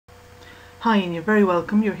Hi, and you're very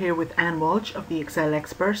welcome. You're here with Anne Walsh of the Excel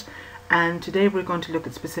Expert, and today we're going to look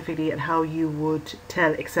at specifically at how you would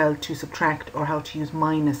tell Excel to subtract or how to use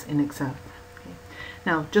minus in Excel. Okay.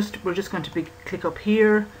 Now we're just going to click up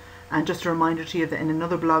here, and just a reminder to you that in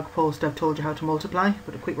another blog post I've told you how to multiply,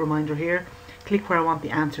 but a quick reminder here. Click where I want the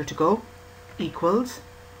answer to go, equals,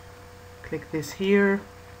 click this here,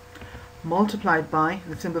 multiplied by,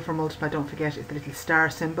 the symbol for multiply, don't forget, is the little star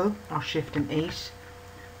symbol, or shift and 8.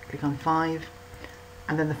 Click on 5,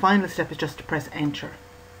 and then the final step is just to press enter.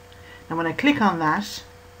 Now when I click on that,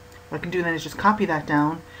 what I can do then is just copy that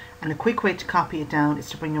down, and a quick way to copy it down is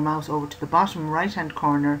to bring your mouse over to the bottom right hand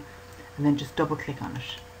corner and then just double click on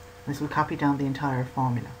it. This will copy down the entire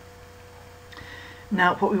formula.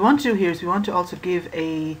 Now what we want to do here is we want to also give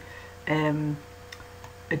a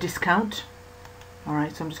discount.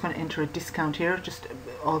 Alright, so I'm just going to enter a discount here, just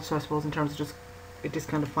also I suppose in terms of just a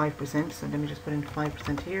discount of 5%, so let me just put in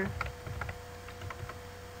 5% here.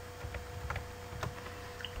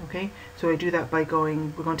 Okay, so I do that by we're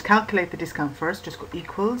going to calculate the discount first, just go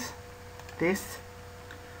equals this,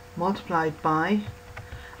 multiplied by,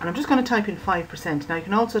 and I'm just going to type in 5%. Now you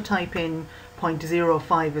can also type in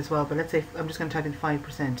 0.05 as well, but let's say I'm just going to type in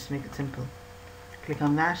 5% to make it simple. Click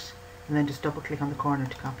on that, and then just double click on the corner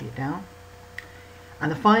to copy it down.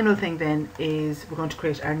 And the final thing then is we're going to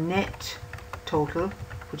create our net total,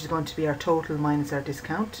 which is going to be our total minus our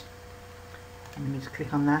discount. And let me just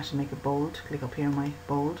click on that and make it bold. Click up here, my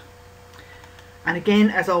bold. And again,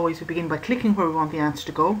 as always, we begin by clicking where we want the answer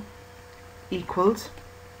to go, equals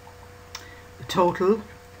the total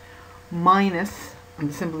minus, and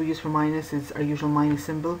the symbol we use for minus is our usual minus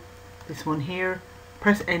symbol, this one here.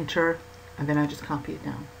 Press enter, and then I just copy it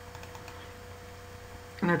down.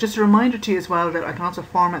 Now just a reminder to you as well that I can also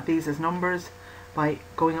format these as numbers by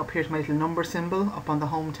going up here to my little number symbol up on the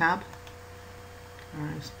home tab.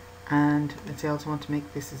 Alright, and let's say I also want to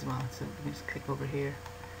make this as well, so let me just click over here,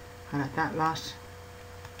 highlight that lot,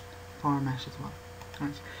 format as well.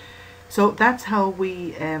 Alright, so that's how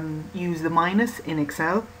we use the minus in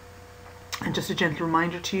Excel. And just a gentle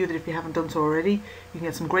reminder to you that if you haven't done so already, you can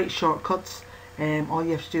get some great shortcuts. All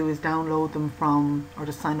you have to do is download them from, or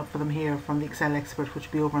just sign up for them here from the Excel Expert,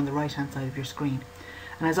 which will be over on the right hand side of your screen.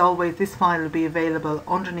 And as always, this file will be available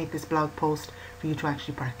underneath this blog post for you to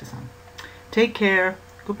actually practice on. Take care,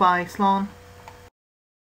 goodbye, slán.